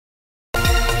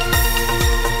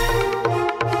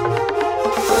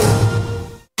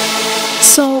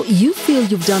You feel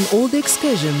you've done all the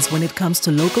excursions when it comes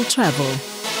to local travel?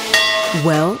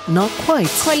 Well, not quite.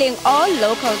 Calling all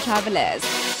local travelers.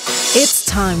 It's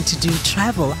time to do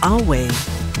travel our way.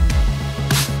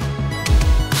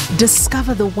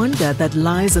 Discover the wonder that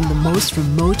lies in the most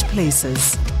remote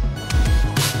places.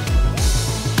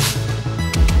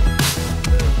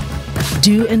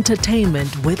 Do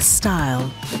entertainment with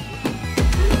style.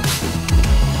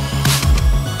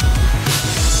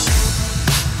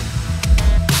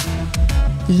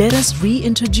 Let us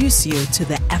reintroduce you to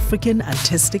the African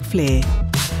artistic flair.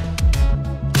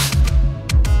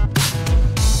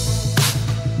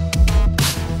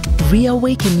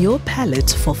 Reawaken your palate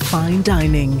for fine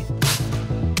dining.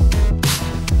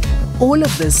 All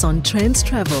of this on Trends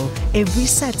Travel every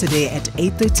Saturday at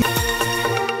 8:30.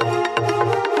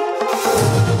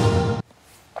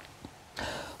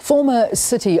 Former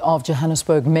City of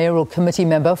Johannesburg mayoral committee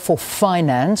member for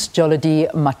finance, Jolidee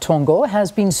Matongo,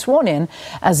 has been sworn in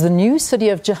as the new City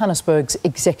of Johannesburg's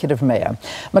executive mayor.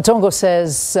 Matongo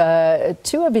says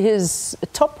two of his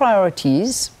top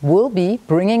priorities will be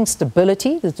bringing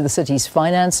stability to the city's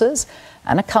finances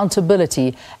and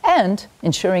accountability and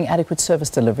ensuring adequate service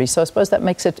delivery. So I suppose that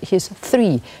makes it his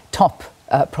three top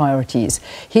priorities.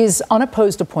 His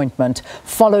unopposed appointment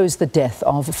follows the death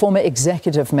of former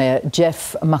executive mayor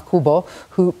Geoff Makhubo,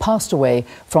 who passed away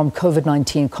from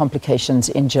COVID-19 complications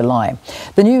in July.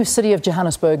 The new City of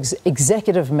Johannesburg's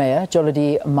executive mayor,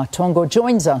 Jolidee Matongo,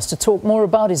 joins us to talk more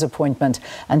about his appointment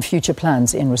and future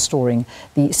plans in restoring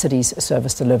the city's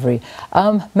service delivery.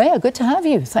 Mayor, good to have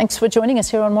you. Thanks for joining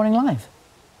us here on Morning Live.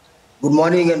 Good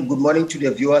morning, and good morning to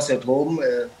the viewers at home.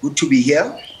 Good to be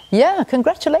here. Yeah,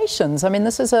 congratulations. I mean,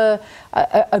 this is a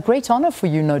great honor for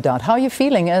you, no doubt. How are you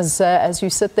feeling as you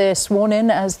sit there sworn in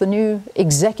as the new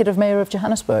executive mayor of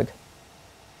Johannesburg?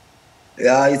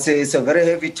 Yeah, it's a very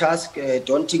heavy task, a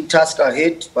daunting task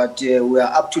ahead, but we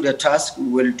are up to the task. We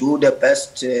will do the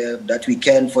best that we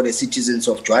can for the citizens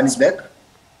of Johannesburg.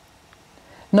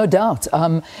 No doubt.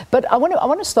 But I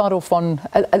want to start off on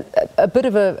a bit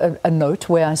of a note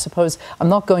where I suppose I'm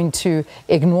not going to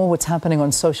ignore what's happening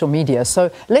on social media.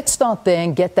 So let's start there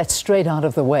and get that straight out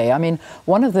of the way. I mean,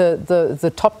 one of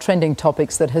the top trending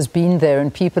topics that has been there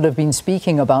and people have been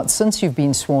speaking about since you've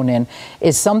been sworn in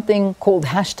is something called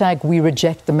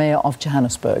 #WeRejectTheMayor of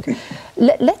Johannesburg.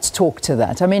 Let's talk to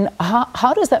that. I mean,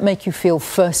 how does that make you feel,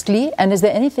 firstly? And is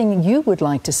there anything you would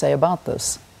like to say about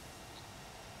this?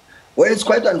 Well, it's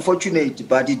quite unfortunate,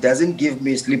 but it doesn't give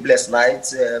me sleepless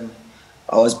nights.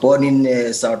 I was born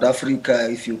in South Africa.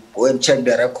 If you go and check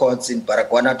the records in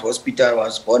Baragwanath Hospital, I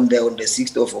was born there on the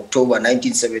 6th of October,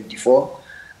 1974.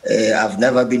 I've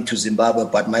never been to Zimbabwe,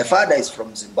 but my father is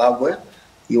from Zimbabwe.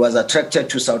 He was attracted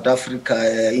to South Africa,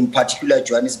 in particular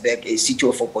Johannesburg, a city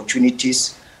of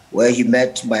opportunities, where he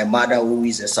met my mother, who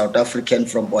is a South African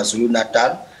from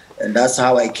KwaZulu-Natal. And that's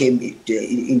how I came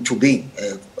into being.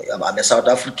 I'm a South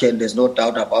African, there's no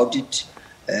doubt about it.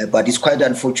 But it's quite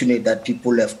unfortunate that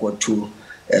people have got to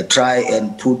try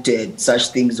and put such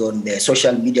things on their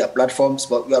social media platforms.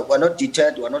 But we're not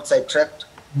deterred, we're not sidetracked.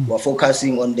 We're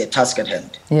focusing on the task at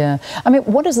hand. Yeah. I mean,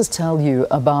 what does this tell you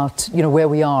about, where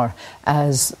we are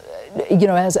as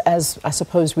I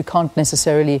suppose we can't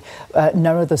necessarily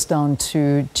narrow this down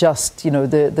to just,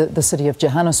 the city of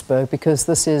Johannesburg, because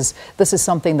this is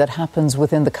something that happens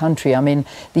within the country. I mean,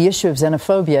 the issue of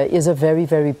xenophobia is a very,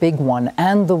 very big one,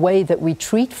 and the way that we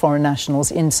treat foreign nationals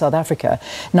in South Africa.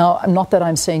 Now, not that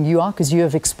I'm saying you are, because you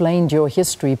have explained your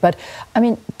history, but I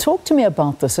mean, talk to me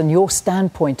about this and your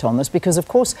standpoint on this, because of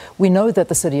course we know that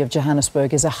the city of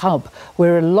Johannesburg is a hub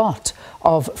where a lot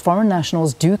of foreign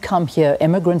nationals do come here,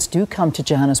 immigrants do come to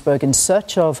Johannesburg in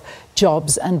search of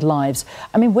jobs and lives.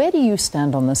 I mean, where do you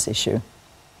stand on this issue?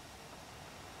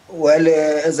 Well,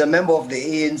 as a member of the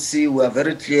ANC, we are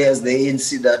very clear as the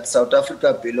ANC that South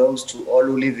Africa belongs to all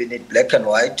who live in it, black and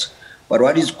white. But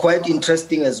what is quite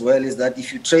interesting as well is that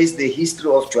if you trace the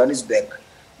history of Johannesburg,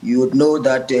 you would know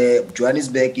that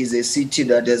Johannesburg is a city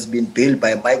that has been built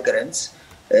by migrants.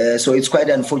 So it's quite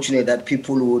unfortunate that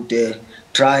people would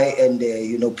try and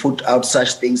put out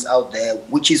such things out there,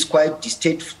 which is quite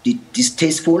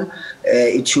distasteful.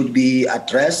 It should be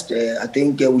addressed. I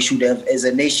think we should have, as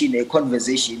a nation, a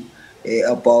conversation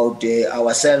about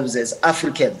ourselves as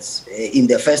Africans, in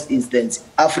the first instance,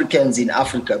 Africans in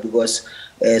Africa, because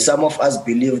some of us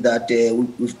believe that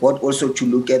we've got also to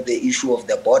look at the issue of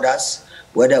the borders,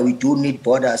 whether we do need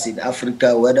borders in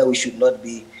Africa, whether we should not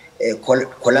be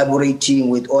collaborating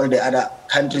with all the other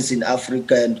countries in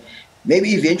Africa, and maybe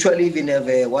eventually even have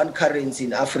one currency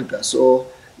in Africa. So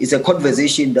it's a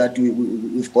conversation that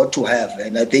we've got to have.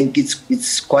 And I think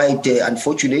it's quite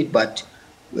unfortunate, but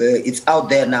it's out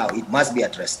there now. It must be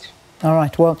addressed. All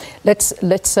right. Well,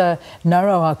 let's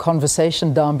narrow our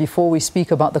conversation down before we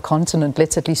speak about the continent.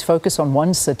 Let's at least focus on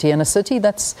one city, and a city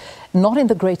that's not in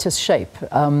the greatest shape.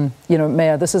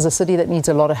 Mayor, this is a city that needs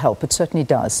a lot of help. It certainly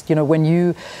does. When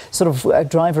you sort of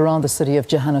drive around the city of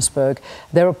Johannesburg,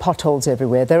 there are potholes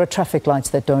everywhere. There are traffic lights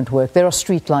that don't work. There are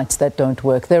street lights that don't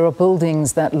work. There are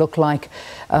buildings that look like,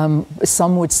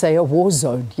 some would say, a war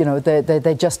zone.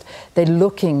 They're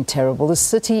looking terrible. The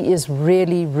city is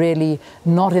really, really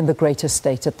not in the greatest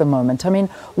state at the moment. I mean,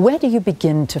 where do you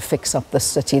begin to fix up the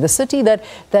city? The city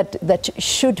that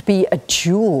should be a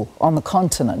jewel on the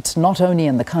continent, not only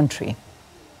in the country.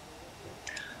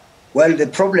 Well, the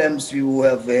problems, you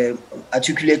have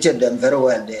articulated them very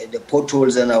well, the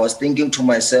potholes, and I was thinking to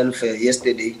myself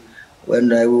yesterday when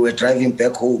we were driving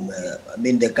back home,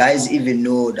 the guys even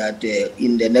know that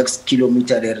in the next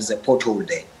kilometer there is a pothole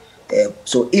there.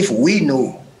 So if we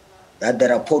know that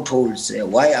there are potholes,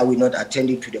 why are we not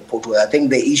attending to the pothole? I think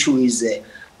the issue is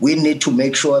we need to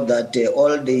make sure that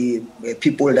all the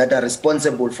people that are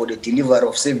responsible for the delivery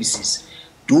of services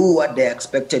do what they're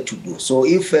expected to do. So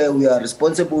if we are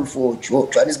responsible for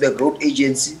Johannesburg Road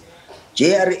Agency,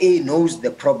 JRA knows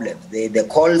the problem. The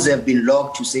calls have been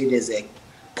logged to say there's a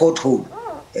pothole.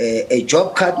 A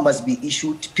job card must be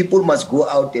issued. People must go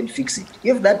out and fix it.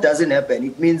 If that doesn't happen,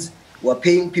 it means we're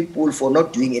paying people for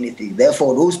not doing anything.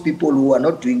 Therefore, those people who are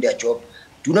not doing their job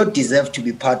do not deserve to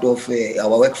be part of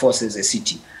our workforce as a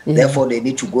city. Yeah. Therefore, they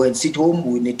need to go and sit home.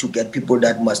 We need to get people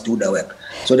that must do the work.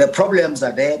 So the problems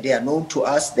are there. They are known to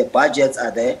us. The budgets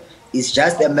are there. It's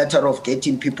just a matter of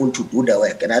getting people to do the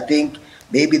work. And I think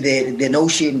maybe the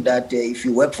notion that if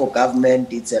you work for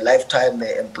government, it's a lifetime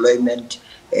employment,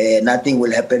 nothing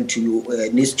will happen to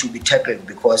you, needs to be tackled,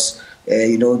 because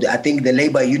I think the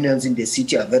labor unions in the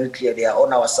city are very clear. They are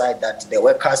on our side that the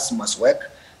workers must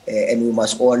work. And we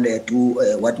must all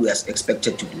do what we are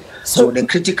expected to do. So the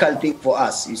critical thing for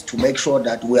us is to make sure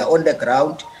that we are on the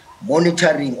ground,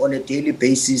 monitoring on a daily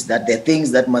basis that the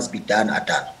things that must be done are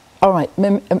done. All right,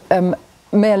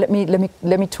 Mayor, let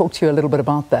me talk to you a little bit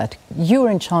about that. You were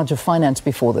in charge of finance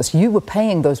before this. You were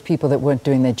paying those people that weren't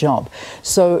doing their job.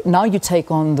 So now you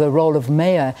take on the role of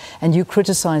mayor and you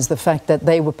criticize the fact that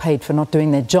they were paid for not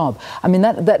doing their job. I mean,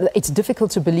 that it's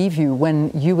difficult to believe you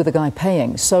when you were the guy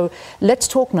paying. So let's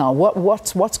talk now.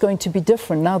 What's going to be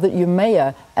different now that you're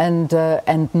mayor and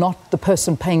not the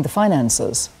person paying the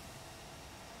finances?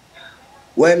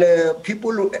 Well,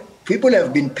 people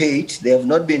have been paid. They have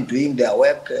not been doing their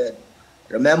work.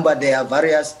 Remember, there are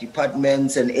various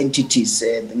departments and entities.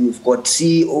 We've got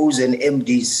CEOs and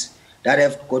MDs that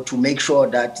have got to make sure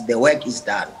that the work is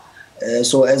done.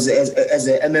 So as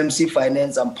a MMC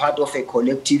Finance, I'm part of a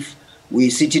collective. We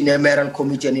sit in a mayoral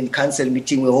committee and in council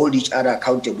meeting, we hold each other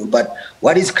accountable. But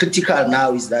what is critical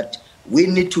now is that we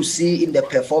need to see in the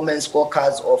performance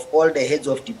scorecards of all the heads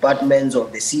of departments,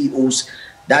 of the CEOs,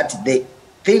 that the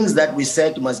things that we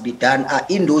said must be done are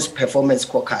in those performance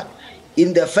scorecards.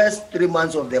 In the first 3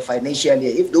 months of the financial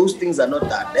year, if those things are not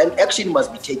done, then action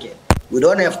must be taken. We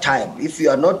don't have time. If you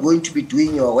are not going to be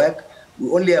doing your work, we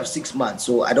only have 6 months.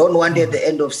 So I don't want at the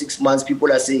end of 6 months,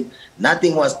 people are saying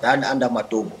nothing was done under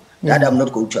Matongo. That I'm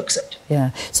not going to accept.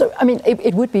 Yeah. So, I mean,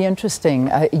 it would be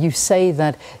interesting. You say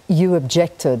that you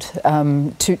objected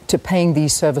to paying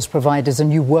these service providers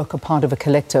and you work a part of a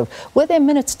collective. Were there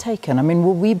minutes taken? I mean,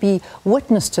 will we be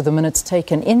witness to the minutes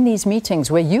taken in these meetings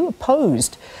where you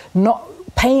opposed not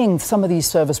paying some of these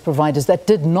service providers that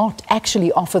did not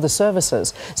actually offer the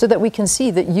services, so that we can see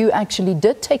that you actually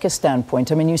did take a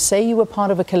standpoint? I mean, you say you were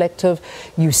part of a collective,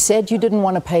 you said you didn't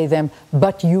want to pay them,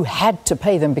 but you had to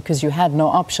pay them because you had no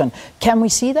option. Can we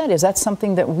see that? Is that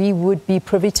something that we would be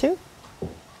privy to?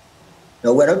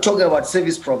 No, we're not talking about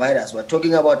service providers. We're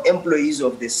talking about employees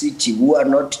of the city who are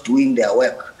not doing their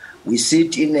work. We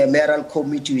sit in a mayoral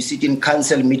committee, we sit in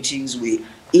council meetings, we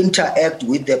interact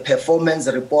with the performance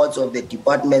reports of the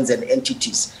departments and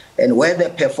entities. And where the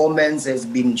performance has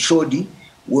been shoddy,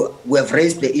 we have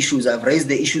raised the issues. I've raised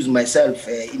the issues myself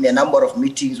in a number of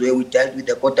meetings where we dealt with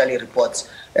the quarterly reports.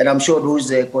 And I'm sure those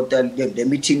the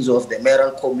meetings of the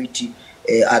mayoral committee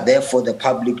are there for the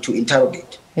public to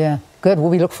interrogate. Yeah, good. Well,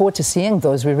 we look forward to seeing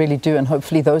those. We really do. And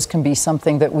hopefully those can be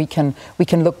something that we can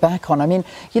look back on. I mean,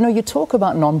 you talk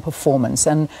about non-performance.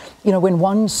 And, when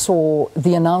one saw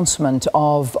the announcement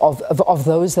of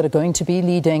those that are going to be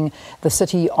leading the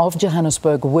city of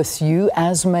Johannesburg with you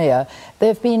as mayor, there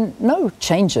have been no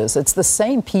changes. It's the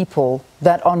same people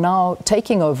that are now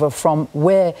taking over from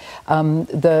where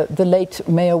the late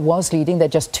mayor was leading. There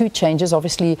are just two changes.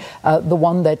 Obviously, the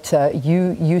one that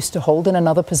you used to hold in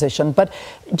another position. But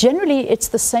generally, it's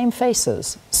the same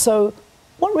faces. So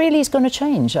what really is going to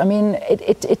change? I mean,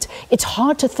 it's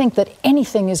hard to think that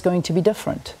anything is going to be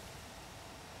different.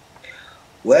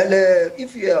 Well,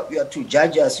 if you are to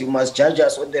judge us, you must judge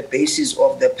us on the basis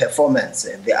of the performance.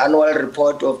 The annual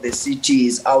report of the city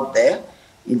is out there.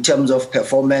 In terms of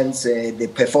performance,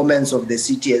 the performance of the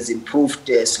city has improved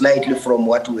slightly from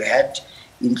what we had,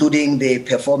 including the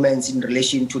performance in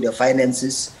relation to the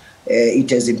finances. It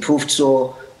has improved,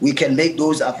 so we can make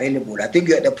those available. I think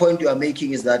the point you are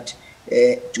making is that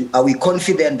are we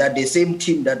confident that the same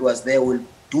team that was there will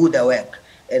do the work?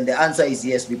 And the answer is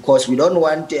yes, because we don't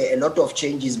want a lot of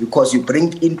changes, because you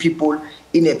bring in people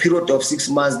in a period of 6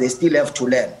 months, they still have to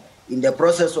learn. In the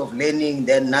process of learning,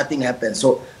 then nothing happens.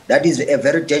 So that is a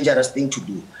very dangerous thing to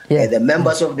do. Yeah. The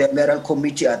members of the mayoral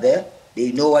committee are there.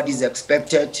 They know what is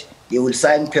expected. They will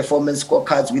sign performance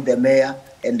scorecards with the mayor,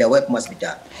 and the work must be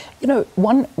done. You know,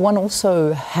 one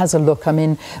also has a look. I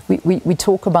mean, we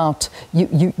talk about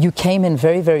you came in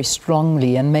very, very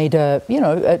strongly and made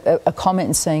a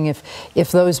comment saying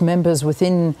if those members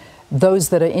within those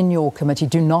that are in your committee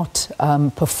do not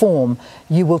perform,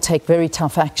 you will take very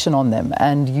tough action on them,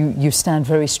 and you stand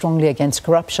very strongly against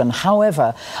corruption.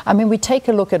 However, I mean, we take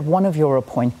a look at one of your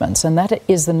appointments, and that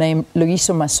is the name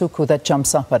Loyiso Masuku that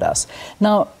jumps up at us.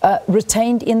 Now,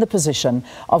 retained in the position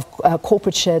of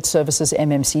Corporate Shared Services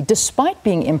MMC, despite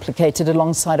being implicated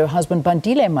alongside her husband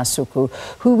Bandile Masuku,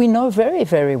 who we know very,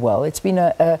 very well. It's been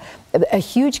a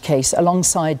huge case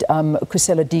alongside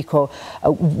Kusela Diko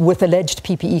with alleged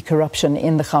PPE corruption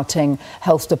in the Gauteng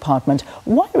Health Department.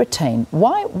 Why retain?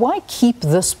 Why keep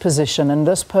this position and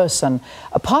this person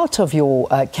a part of your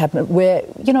cabinet where,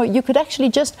 you know, you could actually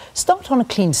just start on a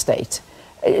clean slate?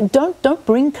 Don't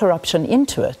bring corruption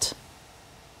into it.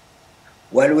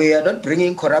 Well, we are not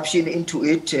bringing corruption into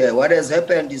it. What has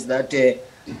happened is that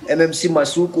MMC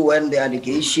Masuku, when the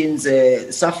allegations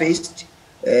surfaced,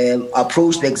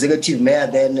 approached the executive mayor,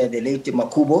 then the late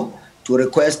Makhubo, to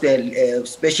request a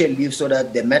special leave so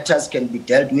that the matters can be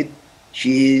dealt with.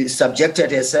 She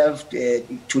subjected herself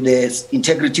to the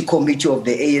integrity committee of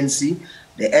the ANC.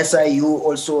 The SIU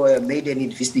also made an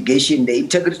investigation. The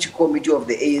integrity committee of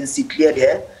the ANC cleared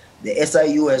her. The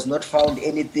SIU has not found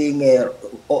anything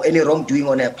or any wrongdoing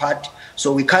on her part,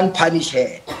 so we can't punish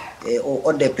her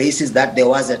on the basis that there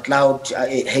was a cloud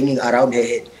hanging around her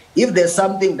head. If there's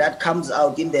something that comes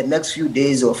out in the next few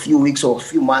days or few weeks or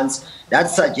few months that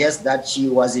suggests that she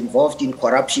was involved in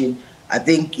corruption, I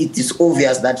think it is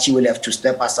obvious that she will have to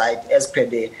step aside as per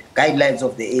the guidelines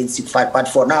of the ANC fight. But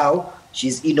for now,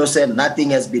 she's innocent. Nothing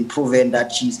has been proven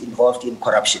that she's involved in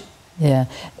corruption. Yeah,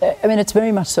 I mean, it's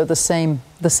very much so the same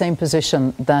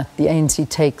position that the ANC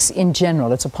takes in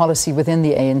general. It's a policy within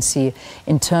the ANC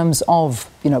in terms of,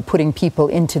 you know, putting people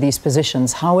into these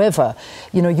positions. However,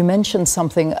 you know, you mentioned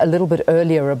something a little bit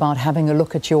earlier about having a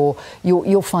look at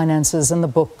your finances and the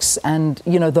books and,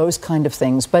 you know, those kind of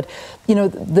things. But, you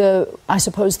know, I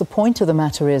suppose the point of the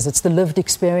matter is it's the lived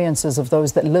experiences of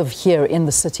those that live here in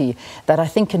the city that I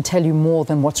think can tell you more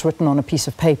than what's written on a piece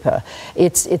of paper.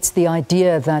 It's the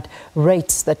idea that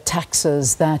rates, that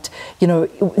taxes, that, you know,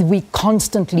 we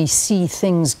constantly see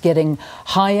things getting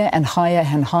higher and higher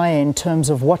and higher in terms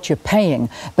of what you're paying,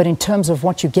 but in terms of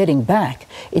what you're getting back,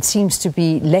 it seems to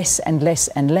be less and less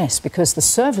and less, because the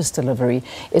service delivery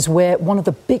is where one of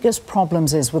the biggest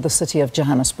problems is with the city of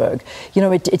Johannesburg. You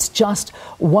know, it's just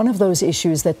one of those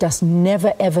issues that just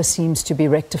never ever seems to be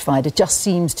rectified. It just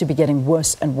seems to be getting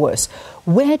worse and worse.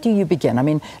 Where do you begin? I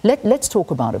mean, let's talk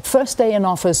about it. First day in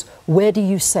office, where do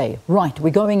you say, right, we're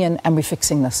going in and we're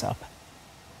fixing this up?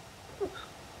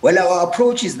 Well, our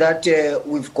approach is that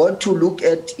we've got to look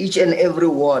at each and every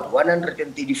ward,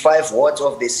 135 wards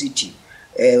of the city.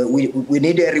 We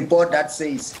need a report that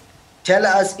says, tell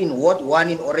us in Ward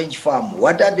 1 in Orange Farm,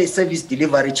 what are the service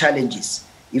delivery challenges?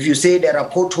 If you say there are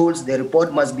potholes, the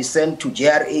report must be sent to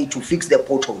JRA to fix the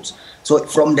potholes. So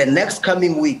from the next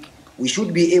coming week, we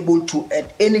should be able to,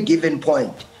 at any given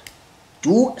point,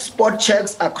 do spot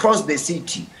checks across the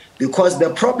city, because the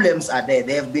problems are there.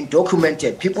 They have been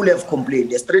documented. People have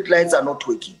complained. The street lights are not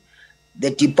working.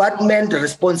 The department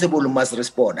responsible must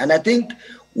respond. And I think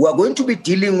we are going to be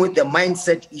dealing with the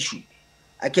mindset issue.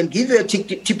 I can give you a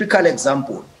typical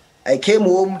example. I came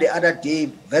home the other day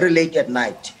very late at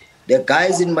night. The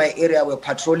guys in my area were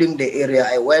patrolling the area.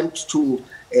 I went to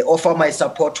offer my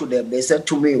support to them. They said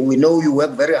to me, we know you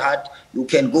work very hard. You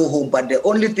can go home. But the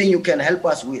only thing you can help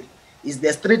us with is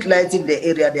the street lights in the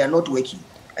area. They are not working.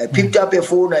 I picked up a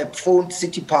phone, I phoned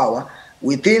City Power.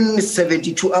 Within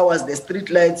 72 hours, the street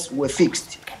lights were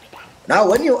fixed. Now,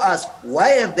 when you ask, why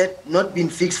have they not been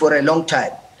fixed for a long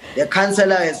time? The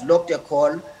councillor has logged a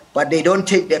call. but they don't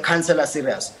take the councillor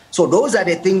serious. So those are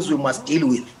the things we must deal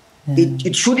with.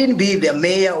 It shouldn't be the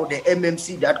mayor or the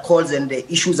MMC that calls and the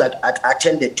issues are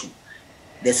attended to.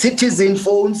 The citizen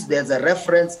phones, there's a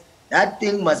reference, that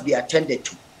thing must be attended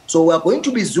to. So we're going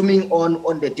to be zooming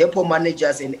on the depot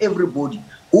managers and everybody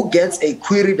who gets a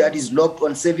query that is logged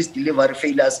on service delivery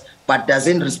failures but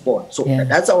doesn't respond. So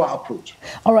that's our approach.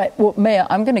 All right. Well, Mayor,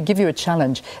 I'm going to give you a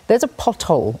challenge. There's a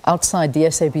pothole outside the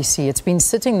SABC. It's been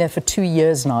sitting there for 2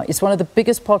 years now. It's one of the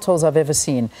biggest potholes I've ever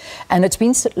seen. And it's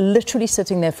been literally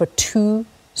sitting there for 2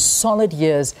 solid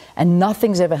years and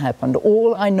nothing's ever happened.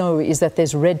 All I know is that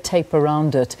there's red tape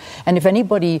around it, and if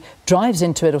anybody drives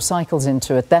into it or cycles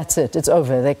into it, that's it, it's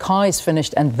over. Their car is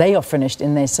finished and they are finished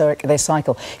in their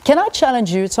cycle. Can I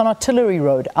challenge you? It's on Artillery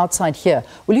Road outside here.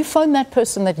 Will you phone that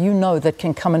person that you know that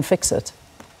can come and fix it?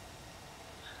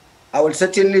 I will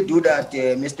certainly do that,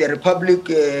 Mr. Republic.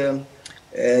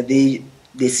 The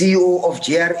CEO of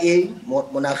GRA,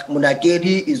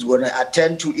 Munakedi, is going to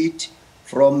attend to it.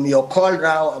 From your call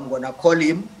now, I'm going to call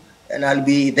him, and I'll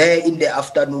be there in the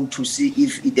afternoon to see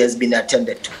if it has been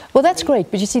attended to. Well, that's great.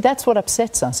 But you see, that's what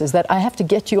upsets us, is that I have to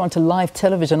get you onto live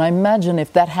television. I imagine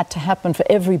if that had to happen for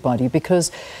everybody, because,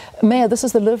 Mayor, this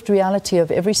is the lived reality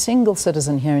of every single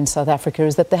citizen here in South Africa,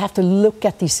 is that they have to look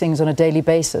at these things on a daily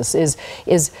basis, is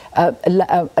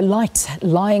lights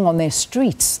lying on their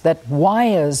streets, that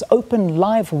wires, open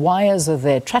live wires are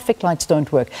there, traffic lights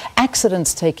don't work,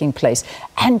 accidents taking place,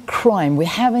 and crime. We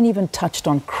haven't even touched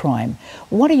on crime.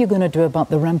 What are you going to do about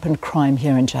the rampant crime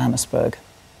here in Johannesburg?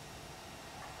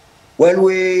 Well,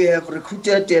 we have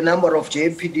recruited a number of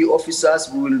JPD officers.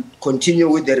 We will continue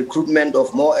with the recruitment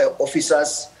of more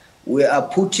officers. We are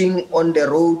putting on the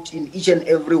road in each and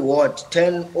every ward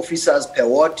 10 officers per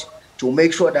ward to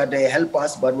make sure that they help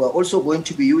us, but we're also going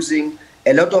to be using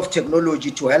a lot of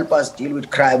technology to help us deal with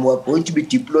crime. We're going to be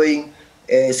deploying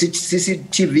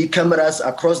CCTV cameras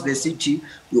across the city.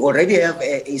 We already have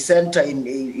a center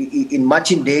in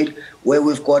Martindale where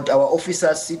we've got our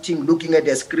officers sitting looking at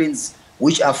the screens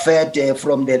which are fed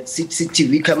from the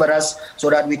CCTV cameras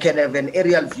so that we can have an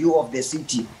aerial view of the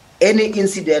city. Any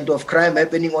incident of crime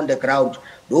happening on the ground,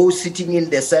 those sitting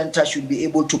in the center should be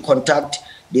able to contact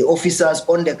the officers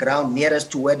on the ground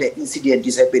nearest to where the incident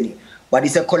is happening. But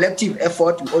it's a collective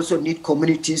effort. We also need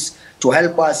communities to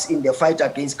help us in the fight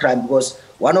against crime, because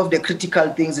one of the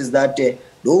critical things is that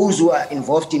those who are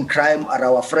involved in crime are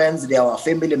our friends, they are our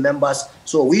family members.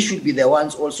 So we should be the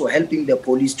ones also helping the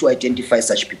police to identify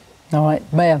such people. All right,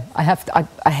 Mayor, I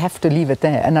have to leave it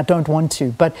there, and I don't want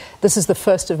to, but this is the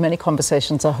first of many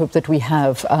conversations I hope that we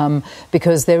have,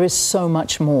 because there is so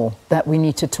much more that we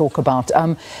need to talk about.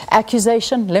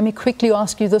 Accusation, let me quickly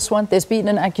ask you this one. There's been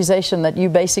an accusation that you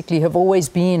basically have always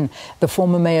been the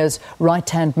former mayor's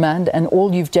right-hand man, and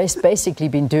all you've just basically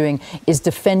been doing is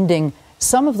defending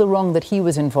some of the wrong that he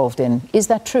was involved in. Is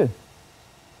that true?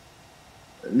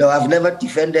 No, I've never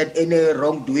defended any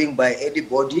wrongdoing by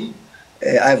anybody.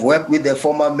 I've worked with the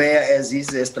former mayor as his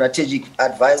strategic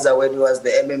advisor when he was the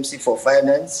MMC for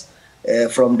finance.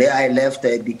 From there I left,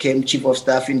 I became chief of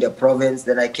staff in the province.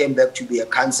 Then I came back to be a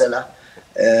councillor.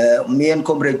 Me and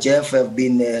Comrade Geoff have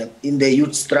been in the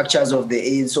youth structures of the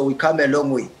ANC, so we come a long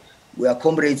way. We are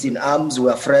comrades in arms, we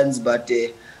are friends, but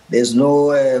there's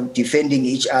no defending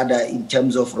each other in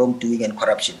terms of wrongdoing and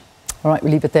corruption. All right,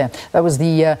 we'll leave it there. That was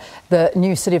the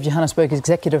new City of Johannesburg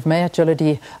Executive Mayor,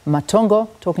 Jolidee Matongo,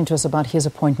 talking to us about his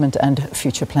appointment and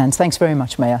future plans. Thanks very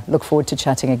much, Mayor. Look forward to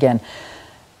chatting again.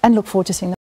 And look forward to seeing